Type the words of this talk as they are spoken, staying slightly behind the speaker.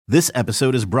This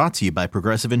episode is brought to you by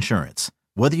Progressive Insurance.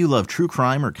 Whether you love true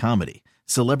crime or comedy,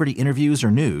 celebrity interviews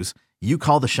or news, you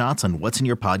call the shots on what's in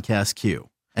your podcast queue.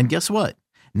 And guess what?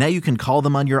 Now you can call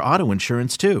them on your auto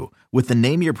insurance too with the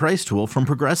Name Your Price tool from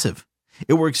Progressive.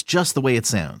 It works just the way it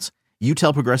sounds. You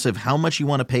tell Progressive how much you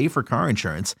want to pay for car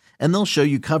insurance, and they'll show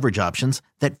you coverage options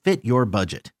that fit your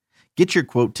budget. Get your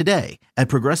quote today at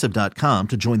Progressive.com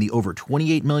to join the over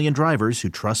 28 million drivers who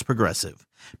trust Progressive.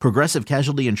 Progressive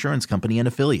Casualty Insurance Company and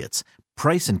Affiliates.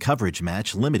 Price and coverage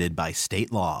match limited by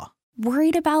state law.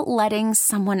 Worried about letting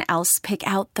someone else pick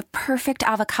out the perfect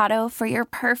avocado for your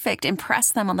perfect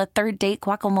impress them on the third date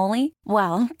guacamole?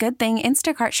 Well, good thing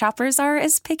Instacart shoppers are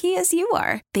as picky as you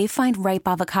are. They find ripe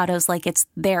avocados like it's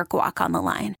their guac on the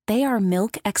line. They are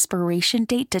milk expiration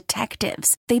date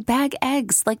detectives. They bag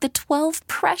eggs like the 12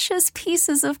 precious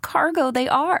pieces of cargo they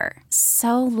are.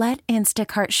 So let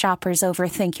Instacart shoppers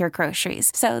overthink your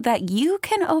groceries so that you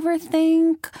can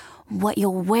overthink what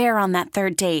you'll wear on that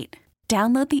third date.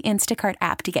 Download the Instacart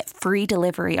app to get free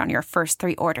delivery on your first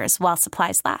 3 orders while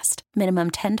supplies last.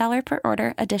 Minimum $10 per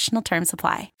order. Additional terms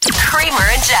apply. Kramer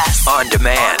and Jess. On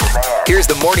demand. Here's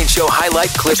the morning show highlight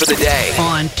clip of the day.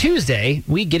 On Tuesday,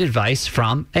 we get advice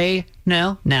from a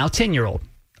now 10-year-old.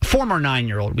 Former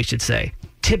 9-year-old, we should say.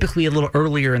 Typically a little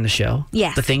earlier in the show.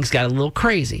 Yes. But things got a little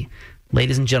crazy.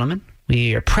 Ladies and gentlemen,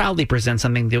 we proudly present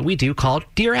something that we do called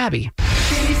Dear Abby.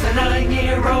 She's a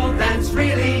 9-year-old that's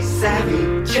really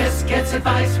savvy. Just gets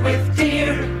advice with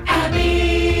Dear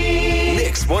Abby.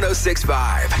 Mix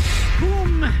 106.5.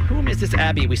 Whom is this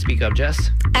Abby we speak of,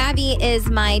 Jess? Abby is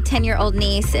my 10-year-old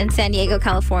niece in San Diego,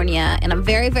 California, and I'm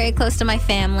very, very close to my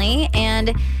family.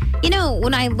 And, you know,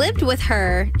 when I lived with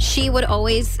her, she would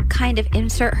always kind of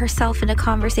insert herself into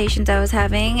conversations I was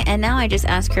having, and now I just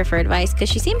ask her for advice because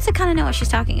she seems to kind of know what she's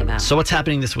talking about. So what's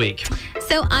happening this week?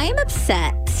 So I am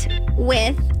upset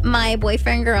with my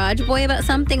boyfriend Garage Boy about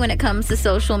something when it comes to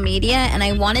social media, and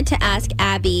I wanted to ask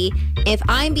Abby if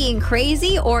I'm being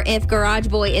crazy or if Garage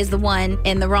Boy is the one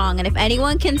in the wrong. And if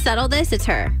anyone can settle this, it's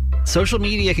her. Social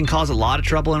media can cause a lot of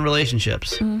trouble in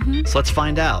relationships. Mm-hmm. So let's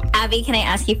find out. Abby, can I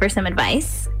ask you for some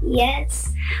advice?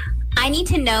 Yes. I need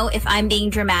to know if I'm being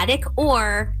dramatic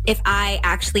or if I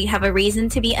actually have a reason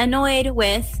to be annoyed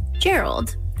with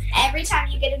Gerald. Every time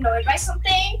you get annoyed by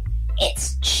something,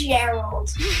 it's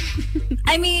Gerald.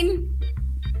 I mean,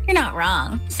 you're not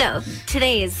wrong. So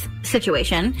today's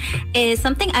situation is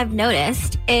something I've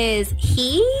noticed is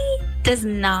he does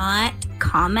not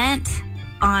comment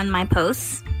on my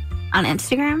posts on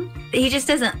Instagram. He just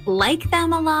doesn't like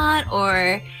them a lot,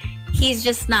 or he's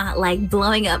just not like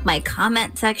blowing up my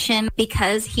comment section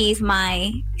because he's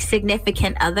my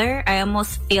significant other. I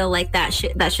almost feel like that's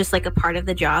just like a part of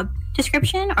the job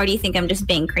description. Or do you think I'm just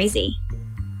being crazy?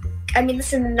 I mean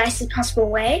this in the nicest possible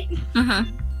way.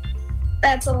 Mm-hmm.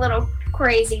 That's a little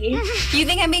crazy. You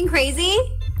think I'm being crazy?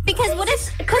 Because what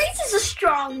if... Crazy is a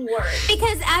strong word.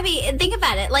 Because, Abby, think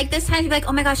about it. Like, this time you'd be like,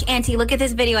 oh my gosh, Auntie, look at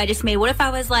this video I just made. What if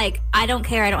I was like, I don't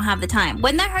care, I don't have the time?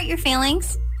 Wouldn't that hurt your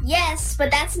feelings? Yes,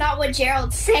 but that's not what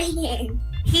Gerald's saying.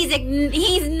 He's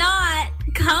not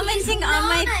commenting on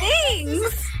my things.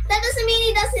 That doesn't mean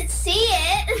he doesn't see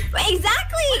it.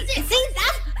 Exactly. See,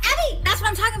 Abby, that's what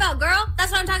I'm talking about, girl.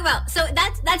 That's what I'm talking about. So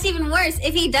that's even worse.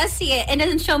 If he does see it and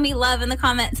doesn't show me love in the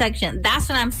comment section, that's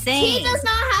what I'm saying. He does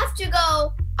not have to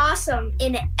go awesome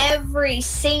in every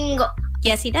single...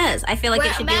 Yes, he does. I feel like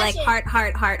it should be like heart,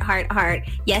 heart, heart, heart, heart.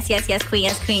 Yes, yes, yes, queen,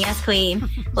 yes, queen, yes, queen.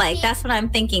 Like, that's what I'm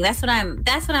thinking. That's what I'm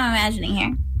imagining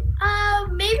here.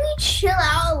 Maybe chill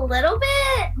out a little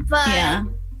bit, but yeah.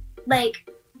 Like,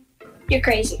 you're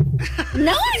crazy.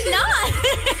 No, I'm not.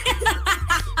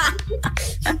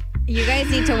 You guys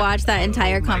need to watch that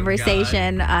entire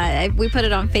conversation. We put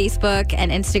it on Facebook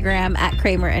and Instagram at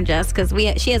Kramer and Jess because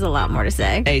she has a lot more to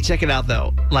say. Hey, check it out,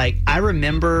 though. Like, I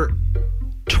remember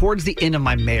towards the end of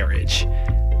my marriage,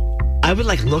 I would,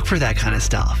 like, look for that kind of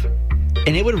stuff.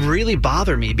 And it would really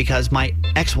bother me because my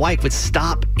ex-wife would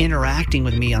stop interacting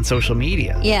with me on social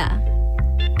media. Yeah.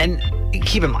 And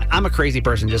keep in mind, I'm a crazy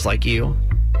person just like you.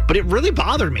 But it really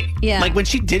bothered me. Yeah. Like when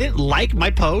she didn't like my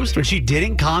post, when she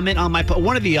didn't comment on my post,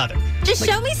 one or the other. Just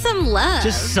show me some love.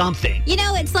 Just something. You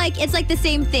know, it's like the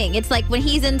same thing. It's like when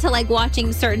he's into like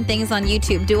watching certain things on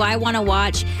YouTube. Do I want to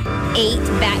watch 8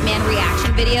 Batman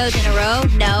reaction videos in a row?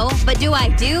 No. But do I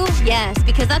do? Yes,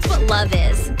 because that's what love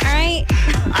is. All right?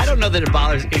 I don't know that it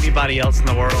bothers anybody else in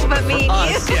the world. But me and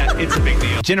us, you. yeah, it's a big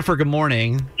deal. Jennifer, good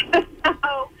morning.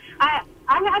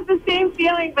 I have the same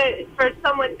feeling, but for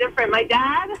someone different. My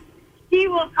dad, he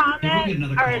will comment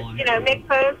or, make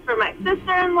posts for my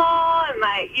sister-in-law and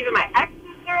even my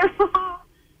ex-sister-in-law.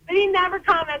 But he never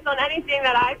comments on anything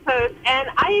that I post, and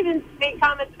I even make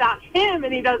comments about him,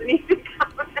 and he doesn't even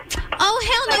comment.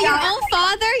 Oh, hell no, your own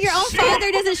father? Your own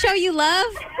father doesn't show you love?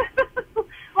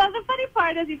 Well, the funny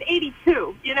part is he's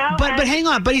 82, you know? But hang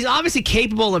on, but he's obviously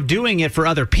capable of doing it for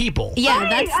other people. Yeah,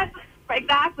 Right, that's...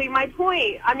 exactly my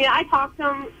point. I mean, I talk to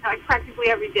him practically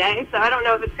every day, so I don't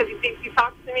know if it's because he thinks he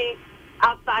talks to me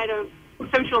outside of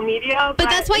social media.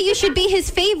 But that's why you should be his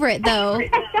favorite, though.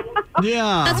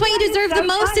 Yeah. That's why you deserve the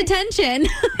most attention.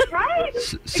 Right?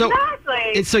 So,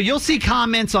 exactly. So you'll see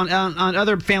comments on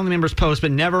other family members' posts,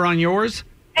 but never on yours?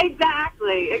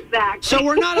 Exactly. So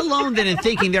we're not alone then in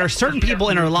thinking there are certain people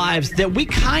in our lives that we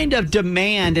kind of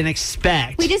demand and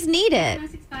expect We just need it.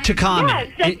 to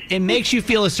comment. Yeah, It makes you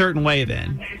feel a certain way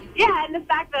then. Yeah, and the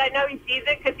fact that I know he sees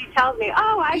it because he tells me,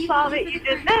 oh, I saw that you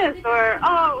did this, or,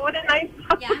 oh, what a nice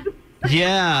post.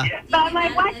 Yeah. So I'm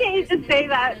like, why can't you just say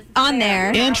that On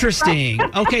there. Interesting.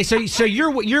 Okay, so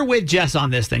you're with Jess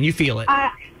on this then. You feel it. I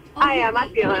am. I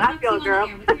feel it. I feel it, girl.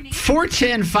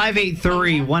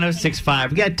 410-583-1065.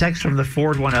 We got a text from the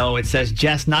 410. It says,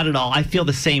 Jess, not at all. I feel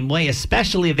the same way,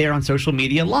 especially if they're on social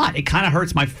media a lot. It kind of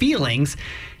hurts my feelings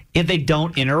if they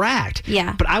don't interact.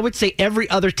 Yeah. But I would say every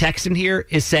other text in here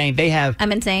is saying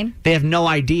I'm insane. they have no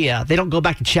idea. They don't go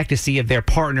back to check to see if their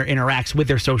partner interacts with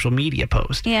their social media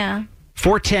post. Yeah.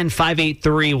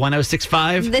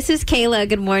 410-583-1065. This is Kayla.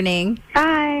 Good morning.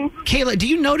 Hi. Kayla, do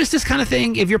you notice this kind of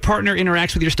thing if your partner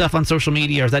interacts with your stuff on social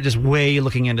media, or is that just way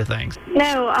looking into things?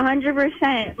 No,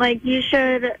 100%. Like, you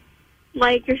should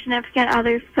like your significant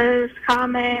other's post,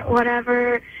 comment,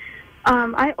 whatever.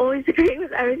 I always agree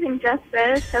with everything Jess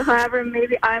says, so however,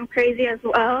 maybe I'm crazy as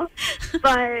well.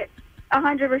 But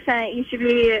 100% you should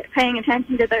be paying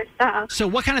attention to their stuff. So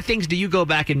what kind of things do you go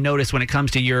back and notice when it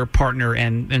comes to your partner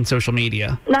and social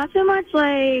media? Not so much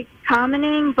like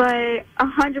commenting, but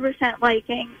 100%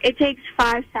 liking. It takes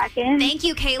 5 seconds. Thank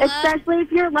you, Kayla. Especially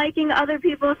if you're liking other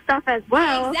people's stuff as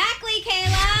well. Exactly,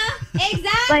 Kayla.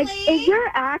 Exactly. Like, if you're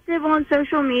active on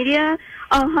social media,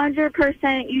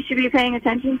 100% you should be paying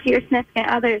attention to your significant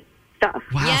other's stuff.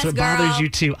 Wow, Yes, so it girl. bothers you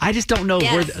too. I just don't know if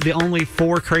Yes. we're the only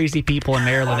 4 crazy people in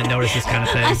Maryland that notice this kind of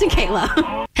thing. That's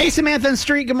Kayla. Hey, Samantha and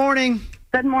Street, good morning.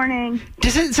 Good morning.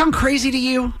 Does it sound crazy to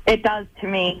you? It does to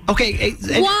me. Okay.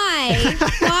 Why?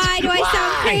 Why do I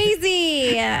sound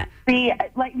crazy? See,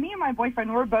 like, me and my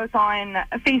boyfriend, we're both on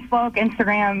Facebook,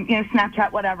 Instagram,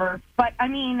 Snapchat, whatever. But, I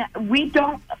mean, we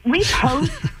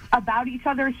post about each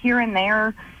other here and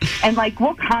there, and, like,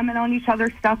 we'll comment on each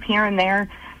other's stuff here and there.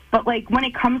 But, like, when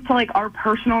it comes to, like, our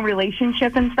personal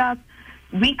relationship and stuff,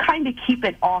 we kind of keep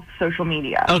it off social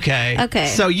media. Okay.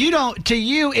 So you don't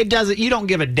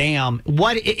give a damn.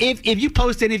 What if you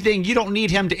post anything, you don't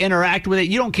need him to interact with it.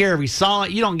 You don't care if he saw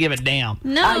it. You don't give a damn.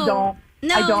 No. I don't.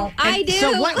 No, I don't. I do.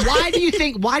 So why do you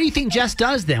think Jess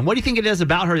does then? What do you think it is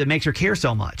about her that makes her care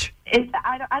so much?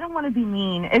 I don't want to be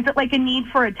mean. Is it like a need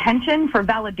for attention, for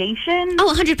validation?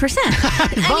 Oh, 100%.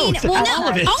 I mean, Both. well, no, All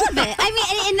of it. all of it. I mean,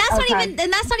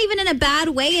 and that's not even in a bad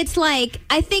way. It's like,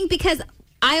 I think because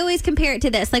I always compare it to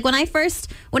this. Like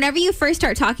whenever you first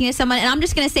start talking to someone, and I'm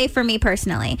just going to say for me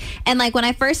personally, and like when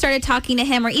I first started talking to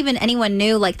him, or even anyone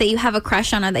new, like that you have a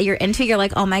crush on or that you're into, you're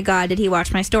like, oh my God, did he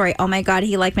watch my story? Oh my God,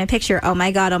 he liked my picture. Oh my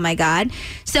God, oh my God.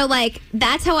 So like,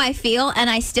 that's how I feel. And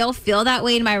I still feel that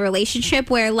way in my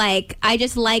relationship, where like, I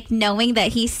just like knowing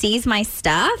that he sees my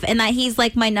stuff and that he's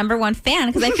like my number one fan,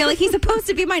 because I feel like he's supposed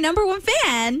to be my number one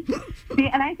fan. See,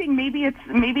 and I think maybe it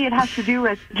has to do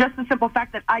with just the simple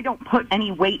fact that I don't put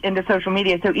any weight into social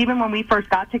media. So even when we first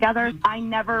got together, I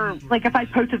never, like, if I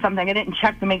posted something, I didn't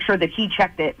check to make sure that he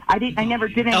checked it. I never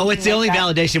did anything. Oh, it's the only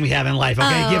validation we have in life.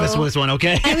 Okay, give us this one.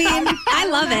 Okay. I mean, I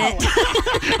love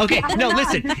it. Okay, no,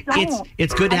 listen.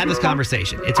 It's good to have this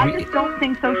conversation. I just don't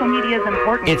think social media is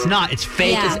important. It's not. It's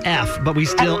fake as F, but we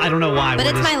still, I don't know why. But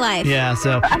it's my life. Yeah,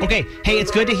 so, okay. Hey,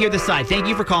 it's good to hear this side. Thank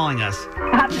you for calling us.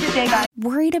 Have a good day, guys.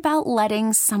 Worried about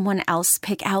letting someone else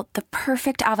pick out the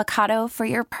perfect avocado for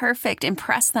your perfect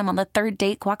impress them on the third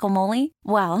date guacamole?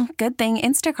 Well, good thing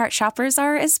Instacart shoppers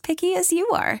are as picky as you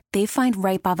are. They find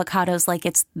ripe avocados like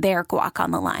it's their guac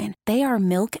on the line. They are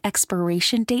milk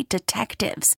expiration date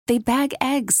detectives. They bag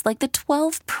eggs like the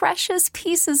 12 precious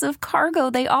pieces of cargo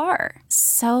they are.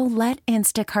 So let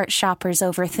Instacart shoppers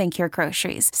overthink your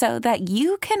groceries so that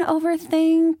you can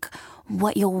overthink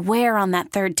what you'll wear on that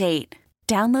third date.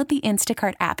 Download the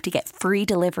Instacart app to get free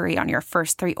delivery on your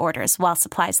first 3 orders while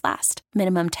supplies last.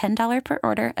 Minimum $10 per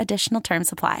order. Additional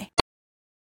terms apply.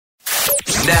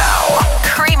 Now,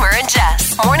 Kramer and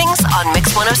Jess. Mornings on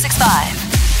Mix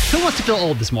 106.5. Who wants to feel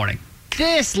old this morning?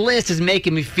 This list is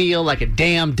making me feel like a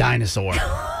damn dinosaur.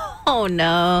 Oh,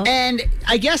 no. And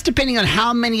I guess depending on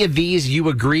how many of these you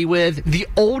agree with, the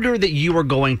older that you are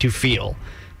going to feel.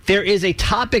 There is a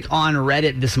topic on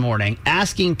Reddit this morning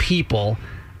asking people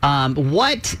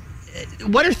what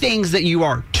are things that you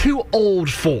are too old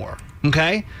for,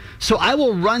 okay? So I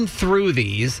will run through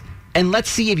these, and let's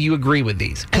see if you agree with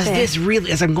these. Because this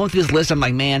really, as I'm going through this list, I'm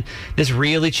like, man, this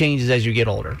really changes as you get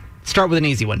older. Start with an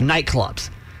easy one,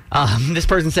 nightclubs. This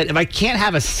person said, if I can't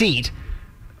have a seat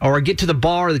or get to the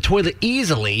bar or the toilet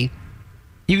easily,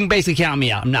 you can basically count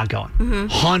me out. I'm not going.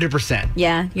 100%.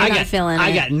 Yeah, you're not feeling it.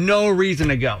 I got no reason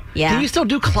to go. Yeah. Can you still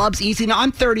do clubs easy? Now,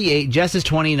 I'm 38. Jess is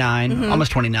 29,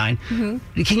 almost 29.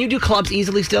 Can you do clubs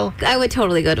easily still? I would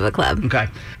totally go to a club. Okay.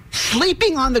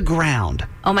 Sleeping on the ground.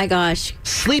 Oh, my gosh.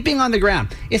 Sleeping on the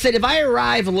ground. It said if I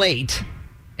arrive late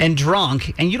and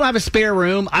drunk and you don't have a spare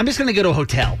room, I'm just going to go to a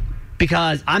hotel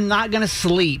because I'm not going to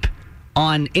sleep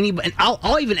on anybody.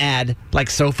 I'll even add like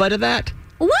sofa to that.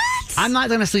 What? I'm not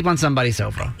going to sleep on somebody's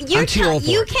sofa. I'm too old for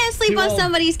You it. can't sleep on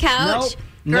somebody's couch.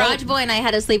 Nope. Garage Boy and I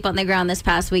had to sleep on the ground this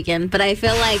past weekend, but I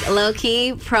feel like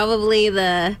low-key, probably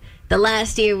the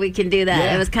last year we can do that.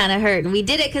 Yeah. It was kind of hurting. We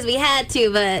did it because we had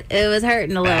to, but it was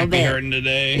hurting a little bit. Hurting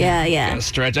today. Yeah. Gotta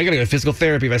stretch. I got to go to physical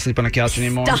therapy if I sleep on a couch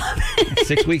anymore. Stop it.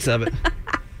 6 weeks of it.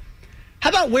 How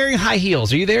about wearing high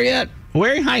heels? Are you there yet?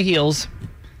 Wearing high heels.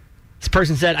 This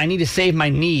person said, I need to save my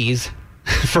knees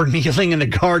for kneeling in the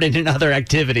garden and other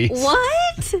activities.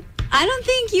 What? I don't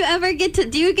think you ever get to...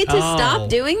 Do you get to stop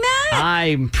doing that?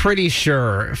 I'm pretty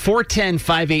sure.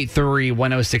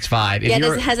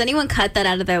 410-583-1065. Has anyone cut that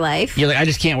out of their life? You're like, I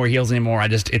just can't wear heels anymore.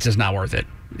 It's just not worth it.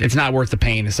 It's not worth the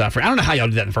pain and suffering. I don't know how y'all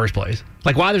did that in the first place.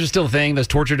 Like, why there's still a thing? Those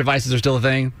torture devices are still a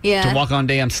thing? Yeah. To walk on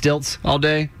damn stilts all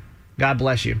day? God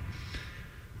bless you.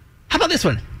 How about this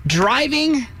one?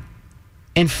 Driving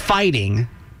and fighting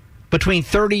between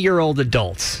 30-year-old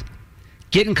adults.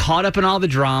 Getting caught up in all the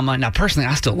drama. Now, personally,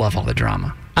 I still love all the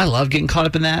drama. I love getting caught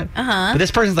up in that. But this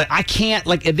person's like, I can't.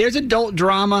 Like, if there's adult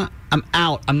drama, I'm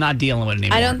out. I'm not dealing with it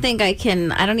anymore. I don't think I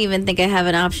can. I don't even think I have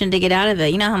an option to get out of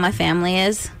it. You know how my family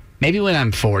is? Maybe when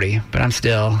I'm 40, but I'm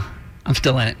still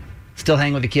in it. Still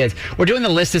hanging with the kids. We're doing the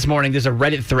list this morning. There's a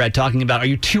Reddit thread talking about, are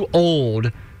you too old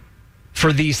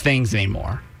for these things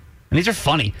anymore? And these are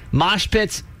funny. Mosh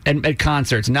pits at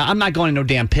concerts. Now, I'm not going to no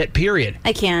damn pit, period.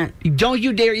 I can't. Don't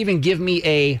you dare even give me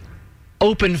a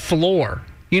open floor.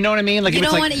 You know what I mean? Like, you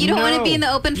don't want to be in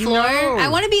the open floor? No. I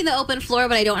want to be in the open floor,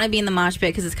 but I don't want to be in the mosh pit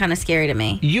because it's kind of scary to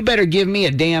me. You better give me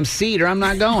a damn seat or I'm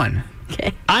not going.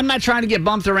 Okay. I'm not trying to get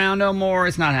bumped around no more.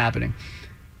 It's not happening.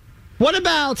 What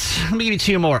about, let me give you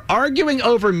two more. Arguing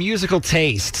over musical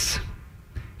tastes.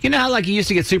 You know how, like, you used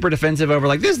to get super defensive over,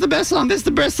 like, this is the best song, this is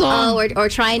the best song? Oh, or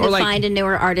trying to like, find a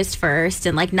newer artist first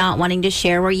and, like, not wanting to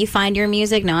share where you find your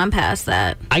music. No, I'm past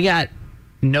that. I got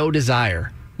no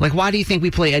desire. Like, why do you think we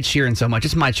play Ed Sheeran so much?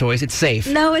 It's my choice. It's safe.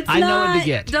 No, it's not. I know what to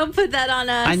get. Don't put that on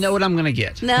us. I know what I'm going to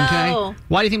get. No. Okay?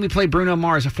 Why do you think we play Bruno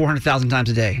Mars 400,000 times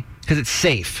a day? Because it's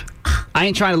safe. I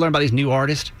ain't trying to learn about these new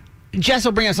artists. Jess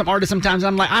will bring up some artists sometimes.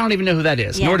 I'm like, I don't even know who that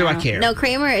is, nor do I care. No,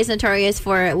 Kramer is notorious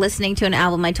for listening to an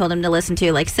album I told him to listen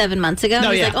to like 7 months ago.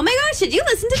 He's like, oh my gosh, did you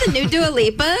listen to the new Dua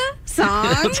Lipa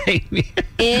song? It'll take me.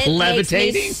 It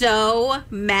Levitating? makes me so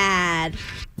mad.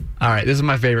 All right, this is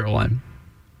my favorite one.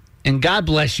 And God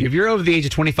bless you. If you're over the age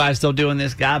of 25 still doing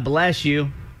this, God bless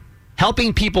you.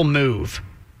 Helping people move.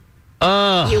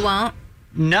 You won't?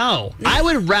 No, I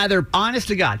would rather, honest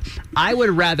to God, I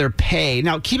would rather pay.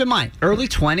 Now, keep in mind, early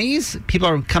 20s, people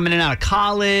are coming in and out of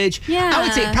college. Yeah. I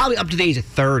would say probably up to the age of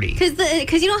 30.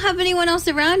 Because you don't have anyone else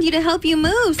around you to help you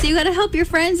move, so you got to help your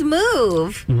friends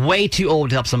move. Way too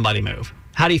old to help somebody move.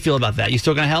 How do you feel about that? You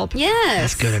still going to help? Yes.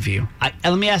 That's good of you.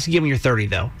 Let me ask you when you're 30,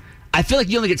 though. I feel like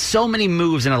you only get so many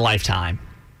moves in a lifetime,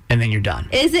 and then you're done.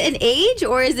 Is it an age,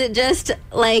 or is it just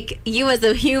like you as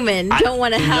a human don't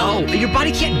want to help? No, your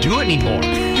body can't do it anymore.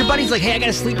 Your body's like, hey, I got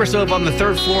a sleeper sofa on the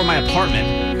 3rd floor of my apartment.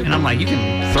 And I'm like, you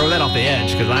can throw that off the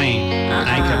edge because I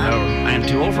ain't coming over. I am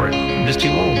too old for it. I'm just too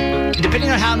old. Depending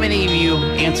on how many of you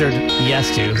answered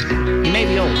yes to, you may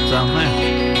be old. So,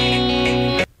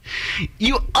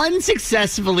 You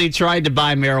unsuccessfully tried to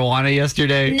buy marijuana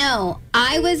yesterday? No,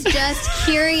 I was just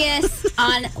curious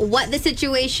on what the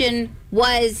situation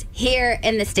was here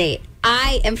in the state.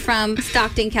 I am from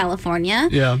Stockton, California.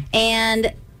 Yeah.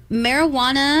 And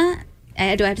marijuana,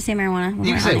 do I have to say marijuana?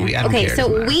 You can say weed. I don't care.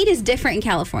 So weed is different in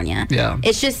California. Yeah.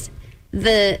 It's just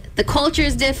the culture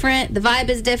is different. The vibe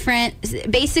is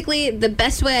different. Basically, the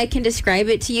best way I can describe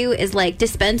it to you is like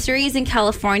dispensaries in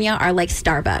California are like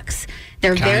Starbucks.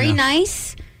 They're very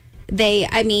nice. They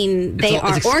are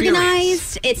experience.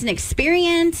 organized. It's an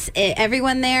experience.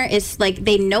 Everyone there is like,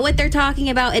 they know what they're talking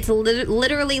about. It's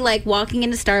literally like walking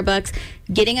into Starbucks,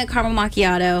 getting a caramel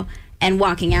macchiato, and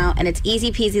walking out. And it's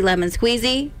easy peasy lemon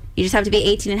squeezy. You just have to be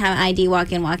 18 and have an ID,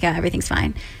 walk in, walk out. Everything's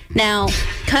fine. Now,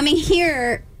 coming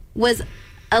here was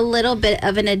a little bit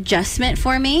of an adjustment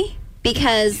for me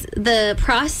because the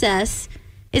process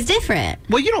is different.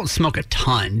 Well, you don't smoke a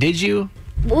ton, did you?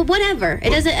 Well, whatever. It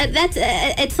doesn't.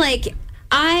 It's like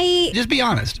I just be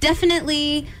honest.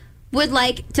 Definitely would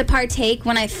like to partake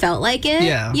when I felt like it.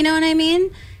 Yeah. You know what I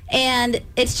mean? And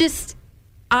it's just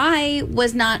I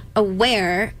was not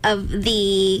aware of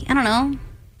the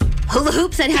hula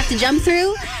hoops I'd have to jump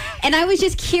through. And I was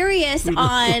just curious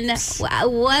on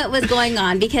what was going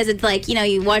on because it's like,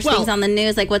 you watch things on the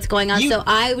news, like what's going on. So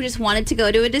I just wanted to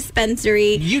go to a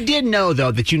dispensary. You did know,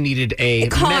 though, that you needed a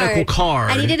medical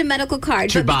card. I needed a medical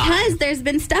card. But because there's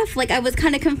been stuff, like I was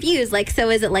kind of confused. Like,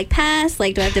 so is it like pass?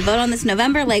 Like, do I have to vote on this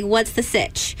November? Like, what's the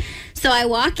sitch? So I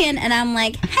walk in and I'm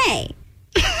like, hey.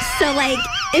 So, like,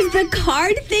 is the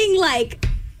card thing like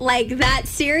that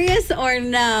serious or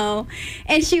no?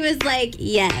 And she was like,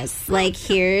 yes, like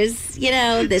here's,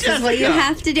 this is what you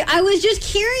have to do. I was just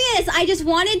curious. I just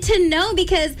wanted to know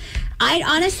because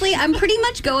I'm pretty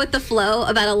much go with the flow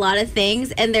about a lot of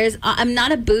things. And I'm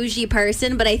not a bougie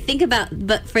person, but I think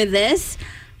but for this,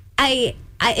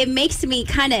 it makes me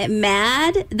kind of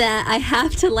mad that I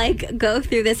have to like go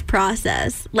through this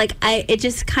process. Like it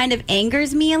just kind of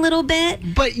angers me a little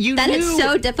bit. But it's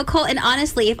so difficult. And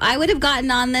honestly, if I would have gotten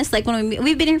on this, like when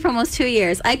we've been here for almost 2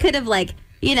 years, I could have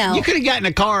you could have gotten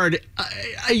a card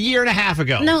a year and a half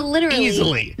ago. No, literally.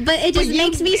 Easily. But it just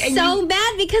makes me so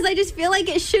mad because I just feel like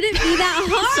it shouldn't be that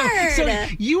hard.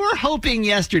 so you were hoping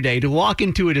yesterday to walk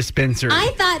into a dispensary.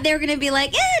 I thought they were going to be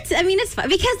like, it's fine.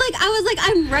 Because I was like,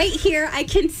 I'm right here. I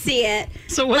can see it.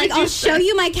 So what I'll show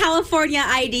you my California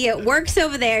ID. It works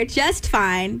over there just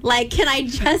fine. Like, can I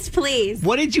just please?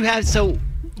 What did you have?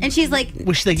 And she's like,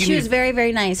 she was very,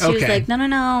 very nice. She was like,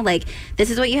 no, like, this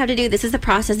is what you have to do. This is the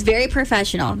process. Very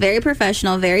professional,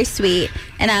 very sweet.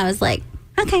 And I was like,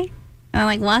 okay. And I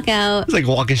like walk out. It's like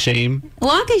walk of shame.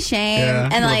 Yeah,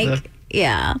 and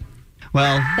yeah.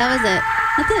 Well, that was it.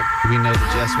 That's it. We know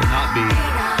that Jess will not be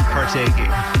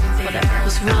partaking.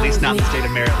 Whatever. At least not in the state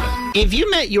of Maryland. If you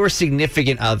met your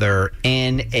significant other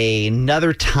in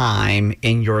another time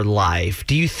in your life,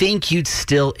 do you think you'd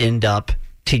still end up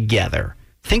together?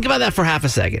 Think about that for half a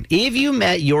second. If you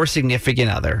met your significant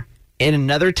other in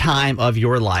another time of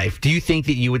your life, do you think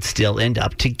that you would still end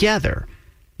up together?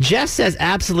 Jess says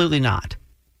absolutely not.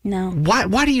 No.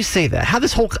 Why do you say that? How did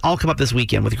this all come up this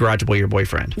weekend with Garage Boy, your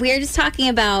boyfriend? We were just talking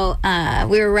about,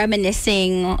 we were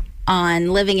reminiscing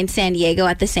on living in San Diego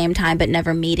at the same time but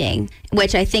never meeting,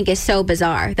 which I think is so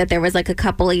bizarre that there was like a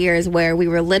couple of years where we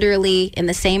were literally in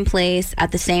the same place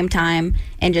at the same time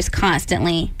and just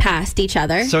constantly passed each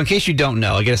other. So in case you don't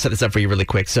know, I got to set this up for you really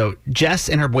quick. So Jess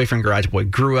and her boyfriend Garage Boy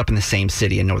grew up in the same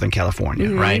city in Northern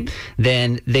California, right?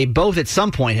 Then they both at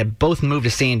some point had both moved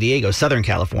to San Diego, Southern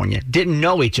California, didn't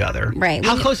know each other. Right.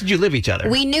 How close did you live each other?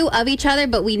 We knew of each other,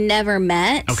 but we never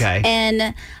met. Okay.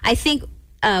 And I think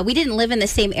we didn't live in the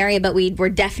same area, but we were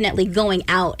definitely going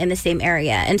out in the same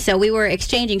area. And so we were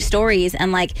exchanging stories,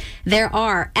 and like there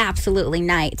are absolutely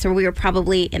nights where we were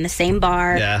probably in the same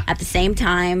bar at the same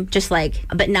time, just like,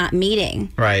 but not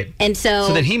meeting. Right. And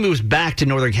so then he moves back to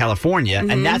Northern California,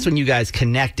 and that's when you guys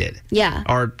connected. Yeah.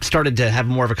 Or started to have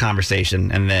more of a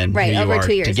conversation, and then here you over are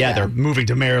 2 years together, ago. moving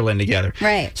to Maryland together.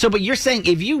 Right. So, but you're saying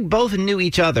if you both knew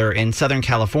each other in Southern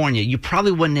California, you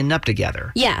probably wouldn't end up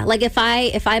together. Yeah. Like if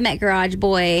I met Garage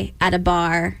Boy at a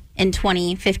bar in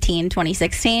 2015,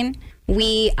 2016,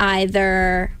 we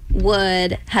either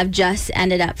would have just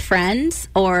ended up friends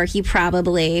or he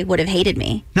probably would have hated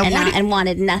me and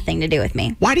wanted nothing to do with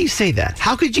me. Why do you say that?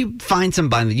 How could you find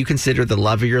somebody that you consider the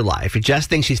love of your life? You just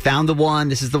think she's found the one,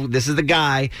 this is the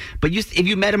guy, but if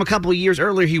you met him a couple of years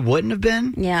earlier, he wouldn't have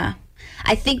been? Yeah.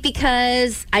 I think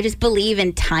because I just believe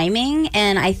in timing,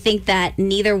 and I think that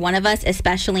neither one of us,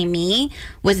 especially me,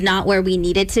 was not where we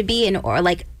needed to be in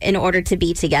order to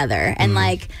be together. And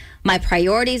like my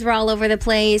priorities were all over the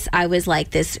place. I was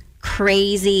like this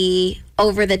crazy,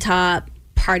 over the top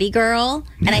party girl,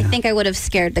 and I think I would have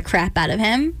scared the crap out of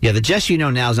him. Yeah, the Jess you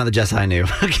know now is not the Jess I knew.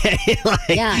 Okay,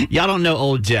 y'all don't know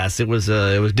old Jess. It was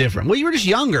different. Well, you were just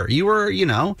younger. You were,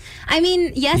 I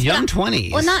mean, yes, young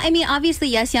 20s. Well, obviously,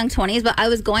 yes, young 20s, but I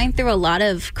was going through a lot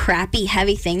of crappy,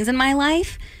 heavy things in my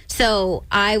life, so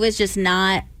I was just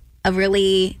not a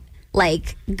really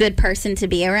good person to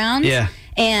be around. Yeah.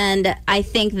 And I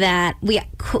think that we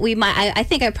might. I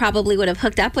think I probably would have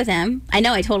hooked up with him. I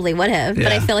know I totally would have, but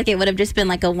I feel like it would have just been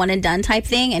like a one and done type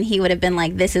thing, and he would have been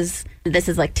like, "This is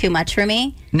like too much for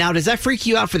me." Now, does that freak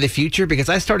you out for the future? Because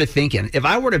I started thinking, if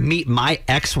I were to meet my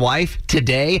ex-wife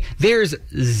today, there's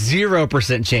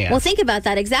 0% chance. Well, think about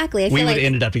that exactly. I we feel would like have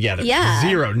ended up together. Yeah.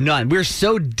 0, none. We're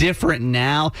so different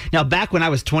now. Now, back when I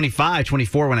was 25,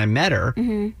 24, when I met her,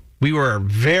 we were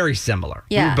very similar.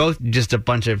 Yeah. We were both just a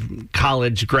bunch of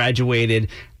college graduated,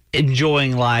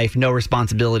 enjoying life, no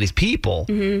responsibilities people.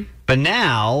 But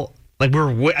now, like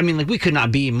we could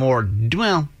not be more,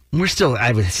 well, we're still,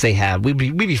 I would say, we'd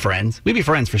be friends. We'd be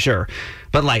friends for sure.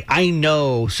 But like, I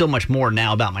know so much more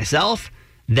now about myself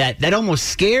that almost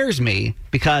scares me,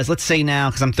 because let's say now,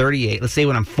 because I'm 38, let's say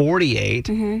when I'm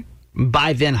 48,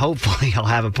 by then, hopefully I'll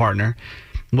have a partner.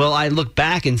 Well, I look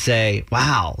back and say,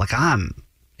 wow, like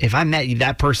if I met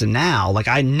that person now, like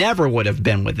I never would have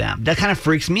been with them. That kind of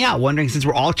freaks me out, wondering, since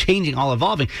we're all changing, all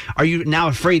evolving, are you now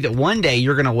afraid that one day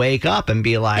you're going to wake up and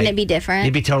be like... And it'd be different?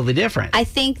 It'd be totally different. I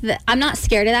think that I'm not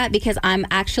scared of that, because I'm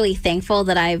actually thankful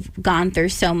that I've gone through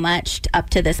so much up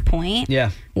to this point.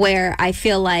 Yeah. Where I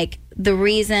feel like the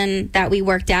reason that we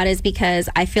worked out is because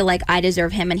I feel like I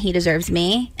deserve him and he deserves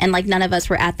me. And like none of us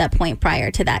were at that point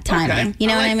prior to that timing. Okay. You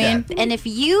know I what I like mean? that. And if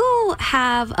you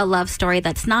have a love story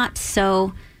that's not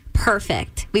so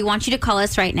perfect, we want you to call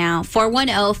us right now,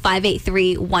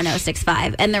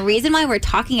 410-583-1065. And the reason why we're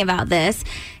talking about this,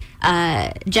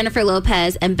 Jennifer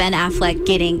Lopez and Ben Affleck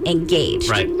getting engaged,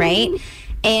 right?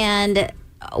 And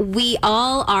we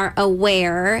all are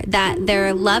aware that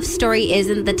their love story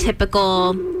isn't the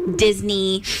typical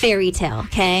Disney fairy tale,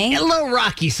 okay? A little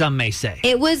rocky, some may say.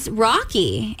 It was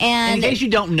rocky. And in case you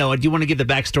don't know it, do you want to give the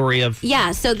backstory of...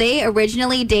 Yeah, so they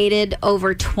originally dated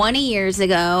over 20 years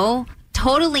ago.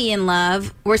 Totally in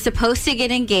love. We're supposed to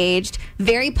get engaged.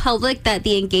 Very public that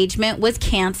the engagement was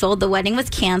canceled. The wedding was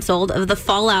canceled. The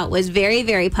fallout was very,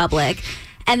 very public.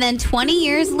 And then 20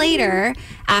 years later,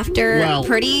 after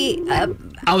pretty...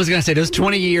 I was going to say, those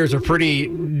 20 years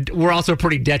were also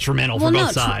pretty detrimental for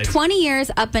both sides. 20 years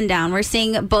up and down. We're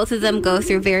seeing both of them go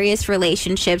through various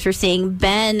relationships. We're seeing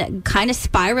Ben kind of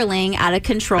spiraling out of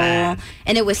control. And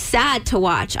it was sad to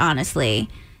watch, honestly.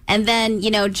 And then,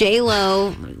 J-Lo,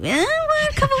 a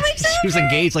couple weeks after. She was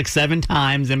engaged like 7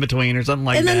 times in between or something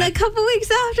like that. And then a couple weeks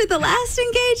after the last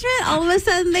engagement, all of a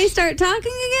sudden they start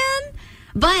talking again.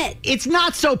 But it's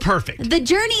not so perfect. The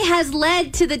journey has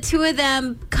led to the two of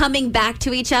them coming back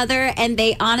to each other, and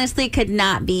they honestly could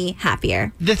not be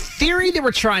happier. The theory that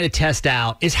we're trying to test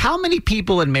out is how many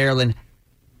people in Maryland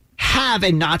have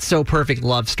a not so perfect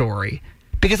love story.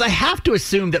 Because I have to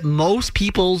assume that most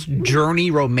people's journey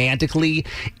romantically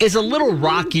is a little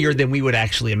rockier than we would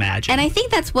actually imagine. And I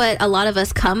think that's what a lot of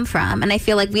us come from. And I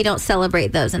feel like we don't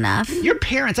celebrate those enough. Your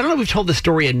parents, I don't know if we've told the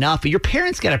story enough, but your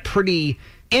parents got a pretty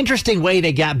interesting way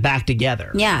they got back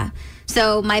together. Yeah.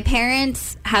 So my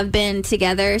parents have been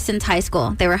together since high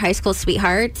school. They were high school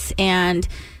sweethearts. And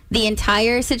the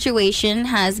entire situation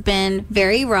has been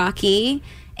very rocky.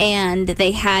 And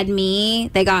they had me,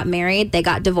 they got married, they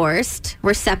got divorced.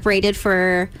 We're separated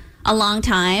for a long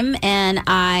time, and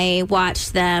I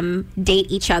watched them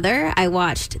date each other. I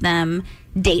watched them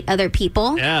date other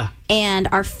people. Yeah. And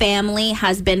our family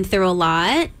has been through a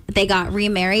lot. They got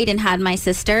remarried and had my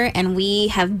sister, and we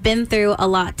have been through a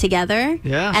lot together.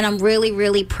 Yeah. And I'm really,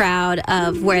 really proud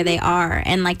of where they are.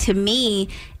 And like, to me,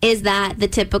 is that the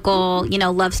typical,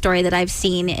 love story that I've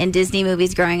seen in Disney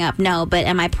movies growing up? No, but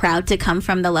am I proud to come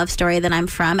from the love story that I'm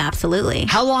from? Absolutely.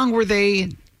 How long were they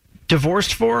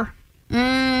divorced for?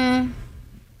 At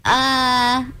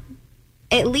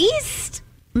least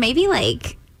maybe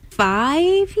like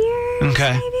 5 years.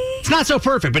 Okay. Maybe. It's not so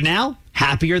perfect, but now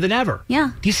happier than ever.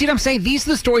 Yeah. Do you see what I'm saying? These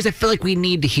are the stories I feel like we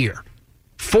need to hear.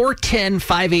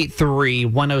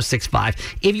 410-583-1065.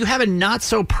 If you have a not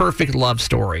so perfect love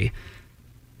story,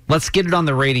 let's get it on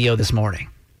the radio this morning.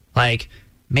 Like,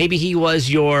 maybe he was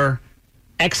your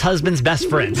ex-husband's best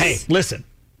friend. Hey, listen,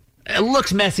 it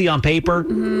looks messy on paper,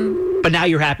 but now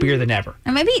you're happier than ever.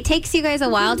 And maybe it takes you guys a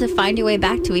while to find your way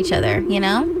back to each other,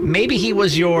 Maybe he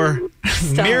was your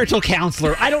marital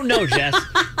counselor. I don't know, Jess.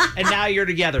 And now you're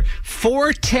together.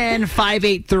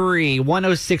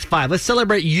 410-583-1065. Let's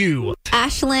celebrate you.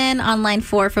 Ashlyn on line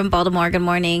 4 from Baltimore. Good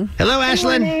morning. Hello,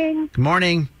 Ashlyn. morning. Good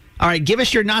morning. All right, give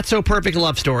us your not so perfect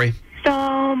love story.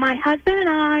 So my husband and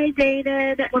I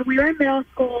dated when we were in middle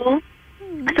school.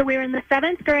 So we were in the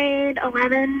 7th grade,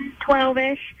 11,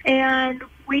 12-ish, and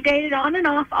we dated on and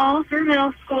off all through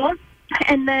middle school.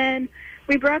 And then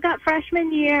we broke up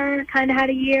freshman year, kind of had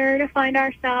a year to find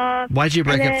ourselves. Why'd you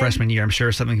break And up then- freshman year? I'm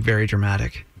sure something very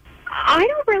dramatic. I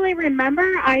don't really remember.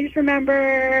 I just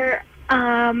remember...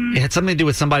 It had something to do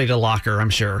with somebody to locker, I'm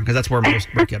sure, because that's where most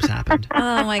breakups happened.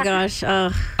 Oh, my gosh.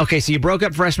 Okay, so you broke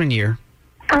up freshman year.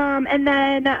 And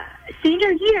then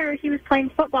senior year, he was playing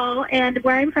football, and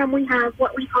where I'm from, we have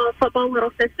what we call football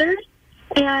little sisters,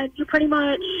 and you pretty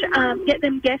much get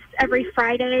them gifts every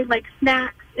Friday, like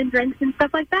snacks and drinks and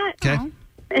stuff like that. Okay.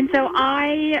 And so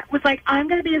I was like, I'm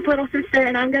going to be his little sister,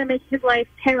 and I'm going to make his life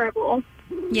terrible.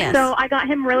 Yes. So I got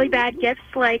him really bad gifts,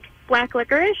 like black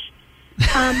licorice.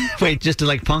 Wait, just to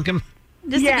like punk him?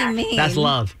 Just to be mean. That's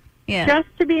love. Yeah. Just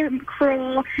to be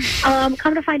cruel.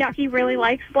 Come to find out he really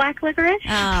likes black licorice.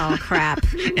 Oh, crap.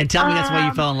 And tell me that's why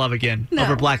you fell in love again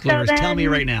over black licorice. So Tell me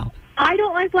right now. I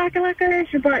don't like black licorice,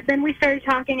 but then we started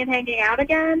talking and hanging out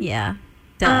again. Yeah.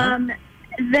 Duh.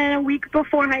 Then a week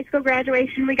before high school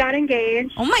graduation, we got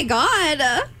engaged. Oh, my God.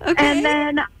 Okay. And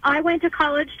then I went to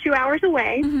college 2 hours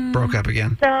away. Mm-hmm. Broke up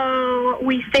again. So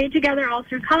we stayed together all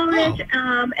through college.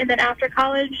 And then after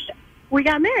college, we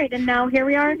got married. And now here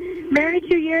we are, married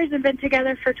 2 years and been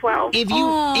together for 12. If you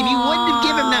wouldn't have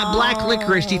given him that black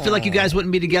licorice, do you feel like you guys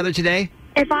wouldn't be together today?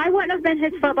 If I wouldn't have been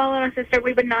his football little sister,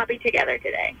 we would not be together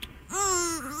today.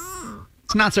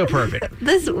 It's not so perfect.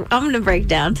 I'm going to break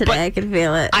down today. But I can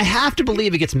feel it. I have to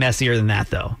believe it gets messier than that,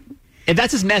 though. If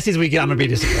that's as messy as we get, I'm going to be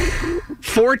disappointed.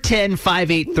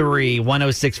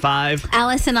 410-583-1065.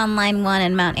 Allison on line 1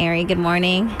 in Mount Airy. Good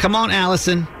morning. Come on,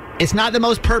 Allison. It's not the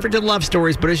most perfect of love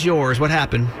stories, but it's yours. What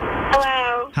happened?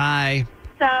 Hello. Hi.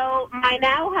 So my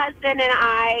now husband and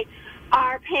I,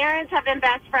 our parents have been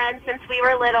best friends since we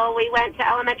were little. We went to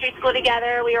elementary school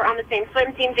together. We were on the same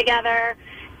swim team together.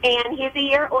 And he's a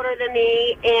year older than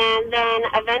me. And then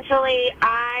eventually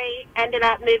I ended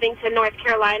up moving to North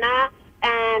Carolina.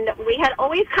 And we had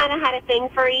always kind of had a thing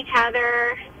for each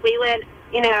other. We would,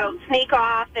 sneak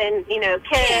off and, kiss and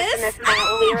this and that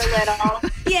when we were little.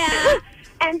 Yeah.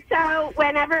 And so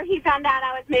whenever he found out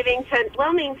I was moving to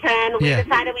Wilmington, we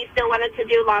decided we still wanted to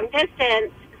do long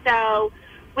distance. So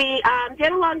we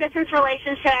did a long-distance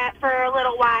relationship for a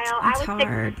little while. That's I was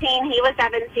hard. 16, he was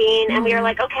 17, and we were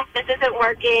like, okay, this isn't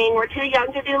working. We're too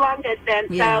young to do long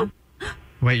distance. Yeah. So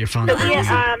Wait, your phone's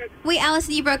Wait,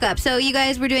 Allison, you broke up. So you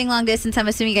guys were doing long distance. I'm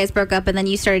assuming you guys broke up, and then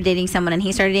you started dating someone, and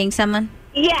he started dating someone?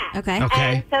 yeah. Okay.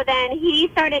 And so then he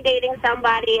started dating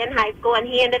somebody in high school, and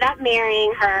he ended up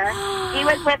marrying her. He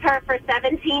was with her for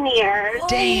 17 years.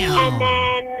 Damn.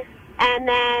 And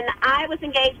then I was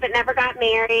engaged but never got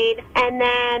married. And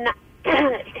then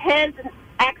his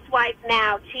ex-wife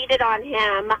now cheated on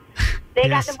him. They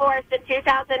got divorced in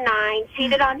 2009,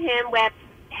 cheated on him with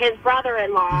his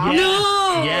brother-in-law.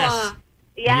 No! Yes.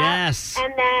 Yeah. Yes.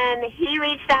 And then he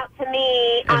reached out to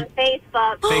me on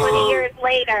Facebook 20 years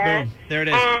later. Boom. There it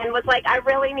is. And was like, I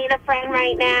really need a friend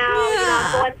right now.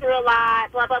 I'm going through a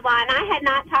lot, blah, blah, blah. And I had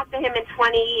not talked to him in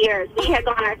 20 years. We had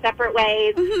gone our separate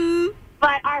ways. Mm-hmm.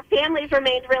 But our families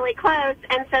remained really close.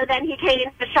 And so then he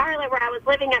came to Charlotte, where I was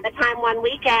living at the time, one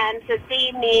weekend to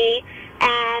see me.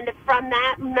 And from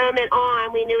that moment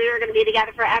on, we knew we were going to be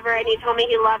together forever. And he told me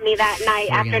he loved me that night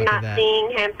after not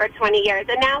seeing him for 20 years.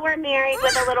 And now we're married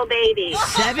with a little baby.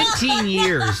 17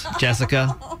 years,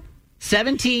 Jessica.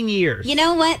 17 years. You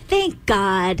know what? Thank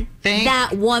God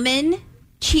that woman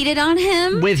cheated on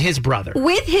him. With his brother.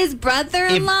 With his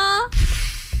brother-in-law.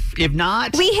 If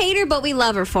not... We hate her, but we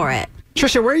love her for it.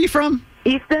 Trisha, where are you from?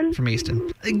 Easton. From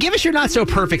Easton. Give us your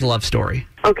not-so-perfect love story.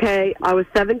 Okay, I was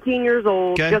 17 years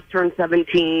old, just turned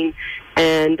 17,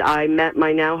 and I met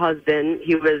my now husband.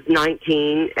 He was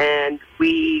 19, and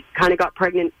we kind of got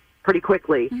pregnant pretty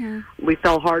quickly. Mm-hmm. We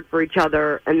fell hard for each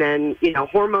other, and then,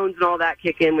 hormones and all that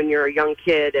kick in when you're a young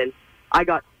kid, and I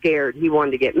got scared. He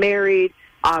wanted to get married.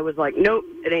 I was like, nope,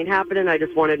 it ain't happening. I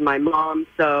just wanted my mom,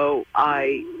 so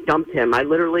I dumped him. I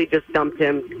literally just dumped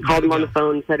him, called him on the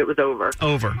phone, and said it was over.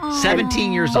 Over.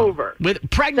 17 years old. Over.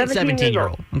 With pregnant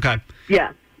 17-year-old. Okay.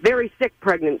 Yeah, very sick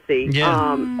pregnancy.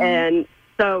 Yeah. And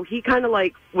so he kind of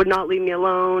would not leave me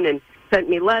alone and sent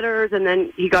me letters, and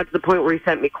then he got to the point where he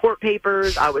sent me court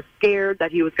papers. I was scared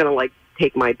that he was going to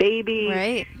take my baby.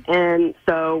 Right. And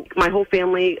so my whole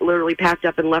family literally packed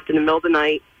up and left in the middle of the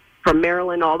night from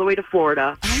Maryland all the way to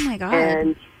Florida. Oh, my God.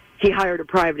 And he hired a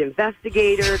private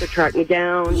investigator to track me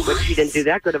down, which he didn't do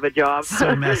that good of a job.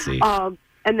 So messy. And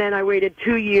then I waited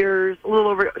 2 years, a little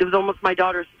over, it was almost my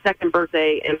daughter's second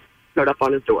birthday, and showed up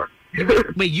on his door.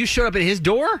 Wait, you showed up at his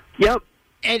door? Yep.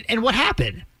 And what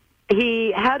happened?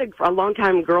 He had a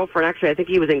long-time girlfriend. Actually, I think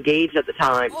he was engaged at the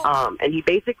time. And he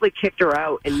basically kicked her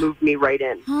out and moved me right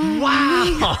in.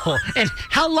 Wow. And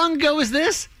how long ago was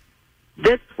this?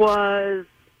 This was...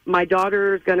 My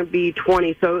daughter's going to be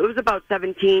 20, so it was about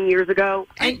 17 years ago.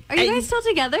 Are you guys still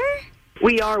together?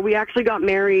 We are. We actually got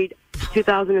married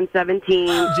 2017.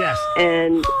 Yes.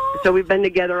 And so we've been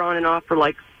together on and off for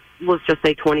like, let's just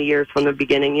say 20 years from the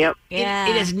beginning. Yep. Yeah.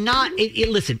 It is not,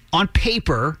 listen, on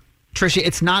paper, Tricia,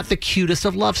 it's not the cutest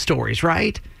of love stories,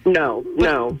 right? No.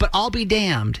 But I'll be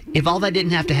damned if all that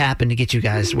didn't have to happen to get you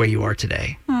guys where you are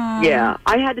today. Yeah.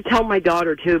 I had to tell my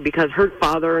daughter, too, because her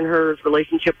father and her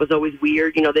relationship was always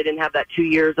weird. You know, they didn't have that 2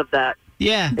 years of that.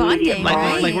 Yeah. Bonding,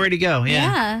 right? Like where'd he go?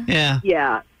 Yeah.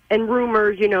 Yeah. And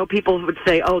rumors, you know, people would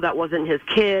say, oh, that wasn't his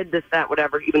kid, this, that,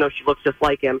 whatever, even though she looks just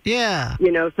like him. Yeah.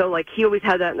 You know, so, like, he always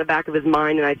had that in the back of his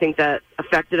mind, and I think that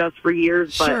affected us for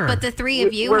years. Sure. But the three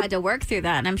of you had to work through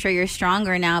that, and I'm sure you're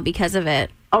stronger now because of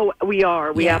it. Oh, we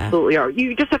are. We absolutely are.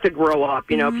 You just have to grow up,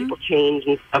 you know, people change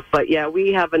and stuff. But, yeah,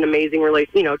 we have an amazing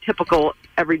relationship, you know, typical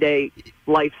everyday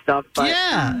life stuff. But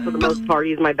for the most part,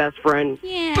 he's my best friend.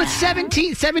 Yeah. But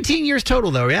 17 years total,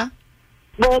 though, yeah?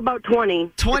 Well, about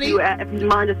 20. 20? If you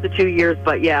minus the 2 years,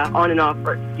 but yeah, on and off.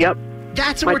 Yep.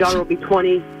 That's my daughter will be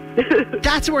 20.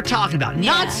 That's what we're talking about.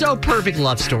 Not so perfect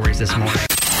love stories this morning.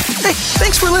 Hey,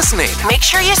 thanks for listening. Make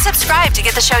sure you subscribe to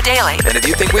get the show daily. And if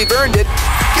you think we've earned it,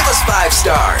 give us 5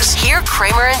 stars. Hear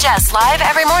Kramer and Jess live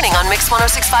every morning on Mix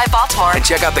 106.5 Baltimore. And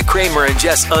check out the Kramer and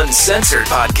Jess Uncensored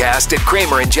podcast at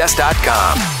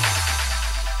kramerandjess.com.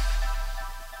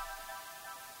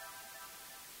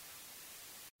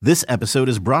 This episode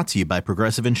is brought to you by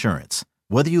Progressive Insurance.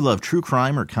 Whether you love true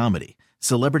crime or comedy,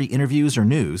 celebrity interviews or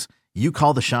news, you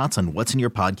call the shots on what's in your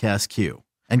podcast queue.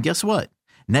 And guess what?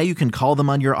 Now you can call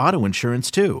them on your auto insurance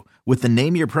too with the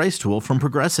Name Your Price tool from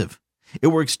Progressive. It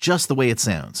works just the way it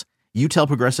sounds. You tell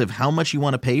Progressive how much you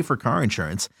want to pay for car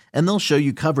insurance, and they'll show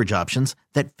you coverage options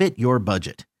that fit your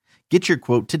budget. Get your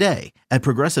quote today at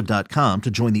Progressive.com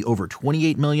to join the over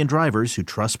 28 million drivers who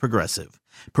trust Progressive.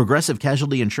 Progressive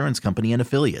Casualty Insurance Company and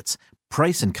Affiliates.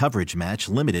 Price and coverage match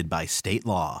limited by state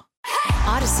law.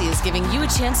 Odyssey is giving you a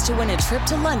chance to win a trip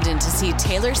to London to see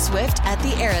Taylor Swift at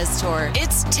the Eras Tour.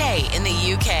 It's Tay in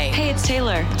the UK. Hey, it's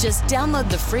Taylor. Just download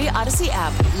the free Odyssey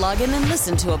app, log in and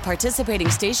listen to a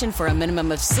participating station for a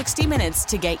minimum of 60 minutes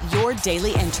to get your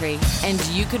daily entry. And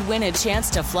you could win a chance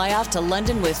to fly off to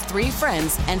London with 3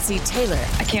 friends and see Taylor.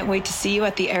 I can't wait to see you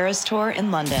at the Eras Tour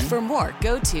in London. For more,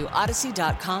 go to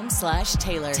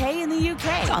odyssey.com/Taylor. Tay in the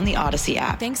UK. It's on the Odyssey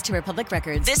app. Thanks to Republic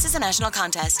Records. This is a national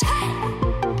contest.